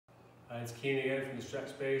It's Cian again from the Stretch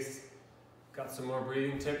Space. Got some more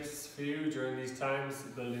breathing tips for you during these times,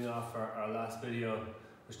 building off our last video,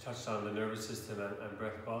 which touched on the nervous system and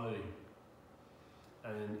breath quality.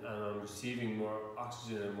 And on receiving more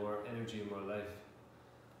oxygen and more energy and more life.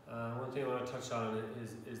 One thing I want to touch on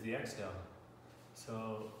is the exhale.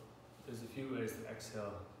 So there's a few ways to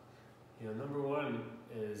exhale. Number one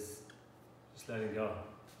is just letting go.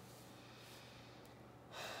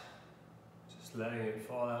 Just letting it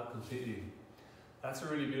fall out completely. That's a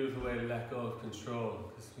really beautiful way to let go of control,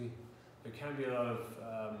 because there can be a lot of,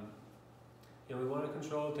 we want to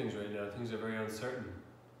control things right now. Things are very uncertain.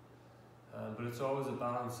 But it's always a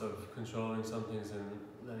balance of controlling some things and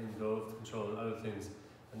letting go of control of other things.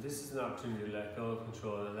 And this is an opportunity to let go of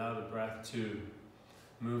control and allow the breath to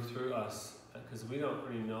move through us, because we don't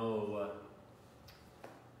really know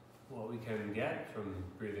what we can get from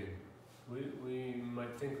breathing. We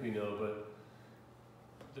might think we know, but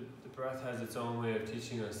the breath has its own way of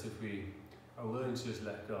teaching us if we are willing to just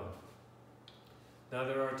let go. Now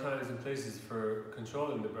there are times and places for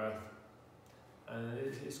controlling the breath, and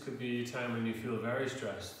this could be a time when you feel very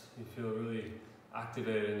stressed, you feel really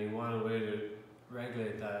activated and you want a way to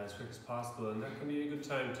regulate that as quick as possible, and that can be a good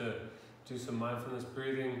time to do some mindfulness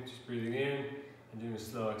breathing, just breathing in and doing a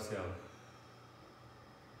slow exhale.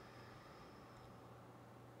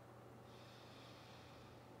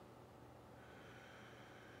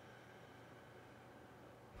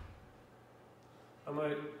 I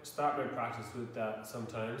might start my practice with that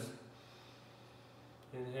sometimes.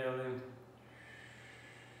 Inhaling.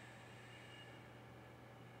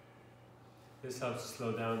 This helps to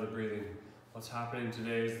slow down the breathing. What's happening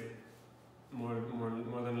today is more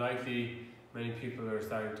than likely many people are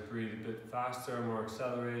starting to breathe a bit faster, more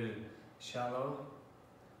accelerated, shallow,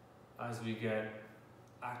 as we get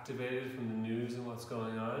activated from the news and what's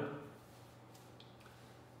going on.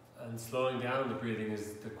 And slowing down the breathing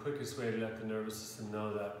is the quickest way to let the nervous system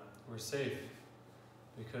know that we're safe,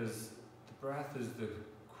 because the breath is the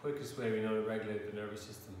quickest way we know to regulate the nervous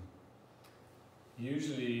system.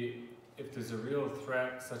 Usually, if there's a real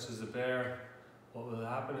threat, such as a bear, what will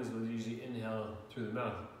happen is we'll usually inhale through the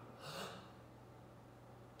mouth.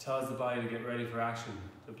 Tells the body to get ready for action.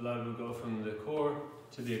 The blood will go from the core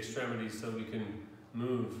to the extremities so we can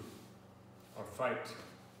move or fight.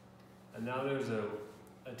 And now there's a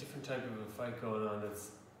different type of a fight going on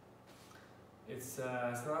it's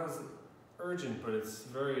not as urgent, but it's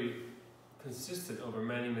very consistent over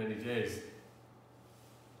many, many days.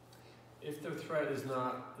 If the threat is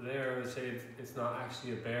not there, let's say it's not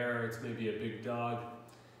actually a bear, it's maybe a big dog,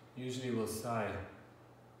 usually we'll sigh.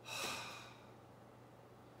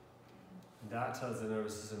 That tells the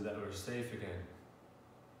nervous system that we're safe again.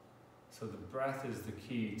 So the breath is the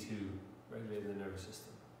key to regulating the nervous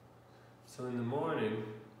system. So in the morning,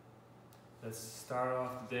 let's start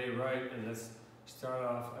off the day right, and let's start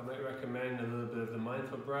off, I might recommend a little bit of the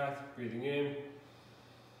mindful breath, breathing in,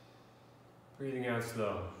 breathing out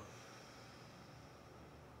slow.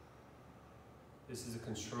 This is a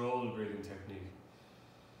controlled breathing technique.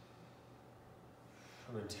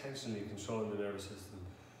 I'm intentionally controlling the nervous system.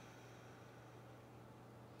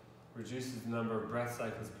 Reduces the number of breath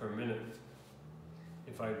cycles per minute.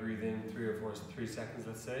 If I breathe in 3 seconds,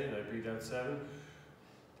 let's say, and I breathe out 7,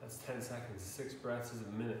 that's 10 seconds. 6 breaths is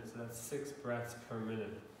a minute, so that's 6 breaths per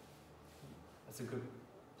minute. That's a good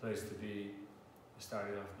place to be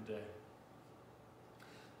starting off the day.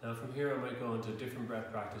 Now from here I might go into a different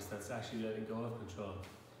breath practice that's actually letting go of control,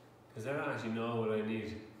 because I don't actually know what I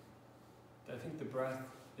need. I think the breath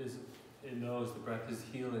knows the breath is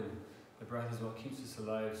healing. The breath is what keeps us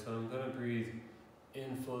alive. So I'm going to breathe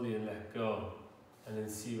in fully and let go, and then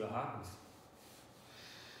see what happens.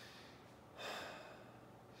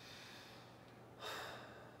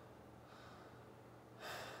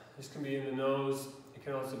 This can be in the nose, it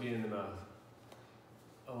can also be in the mouth.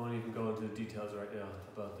 I won't even go into the details right now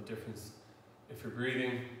about the difference. If you're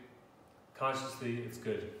breathing consciously, it's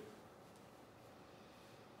good.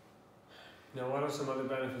 Now, what are some other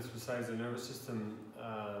benefits besides the nervous system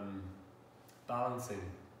balancing?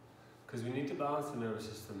 Because we need to balance the nervous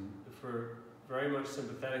system. If we're very much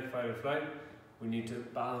sympathetic fight or flight, we need to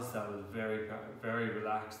balance that with very, very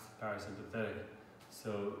relaxed parasympathetic.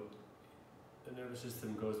 So the nervous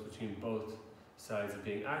system goes between both sides of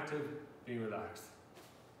being active, being relaxed.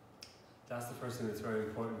 That's the first thing that's very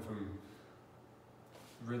important from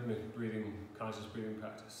rhythmic breathing, conscious breathing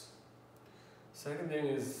practice. Second thing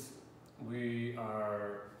is we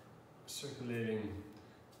are circulating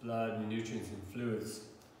blood and nutrients and fluids.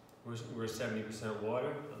 We're 70%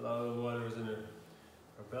 water. A lot of the water is in our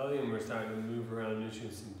belly, and we're starting to move around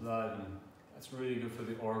nutrients and blood, and That's really good for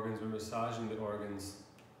the organs. We're massaging the organs.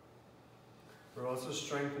 We're also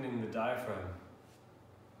strengthening the diaphragm,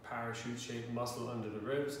 parachute-shaped muscle under the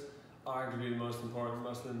ribs, arguably the most important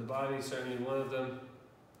muscle in the body, certainly one of them.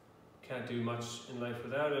 Can't do much in life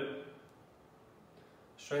without it.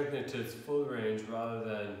 Strengthen it to its full range rather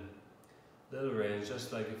than little range.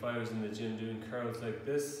 Just like if I was in the gym doing curls like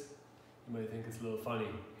this, you might think it's a little funny.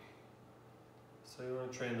 So you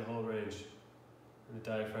want to train the whole range, and the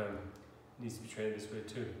diaphragm needs to be trained this way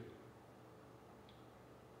too.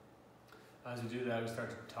 As we do that, we start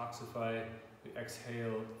to detoxify. We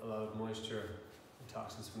exhale a lot of moisture and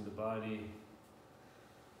toxins from the body.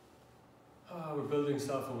 We're building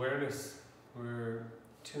self-awareness. We're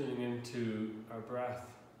tuning into our breath,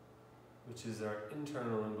 which is our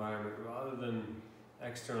internal environment rather than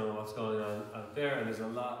external, what's going on out there. And there's a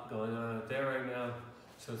lot going on out there right now,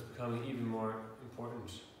 so it's becoming even more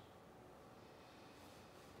important.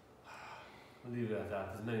 We'll leave it at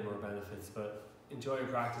that. There's many more benefits, but enjoy your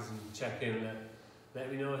practice and check in.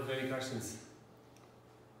 Let me know if you have any questions.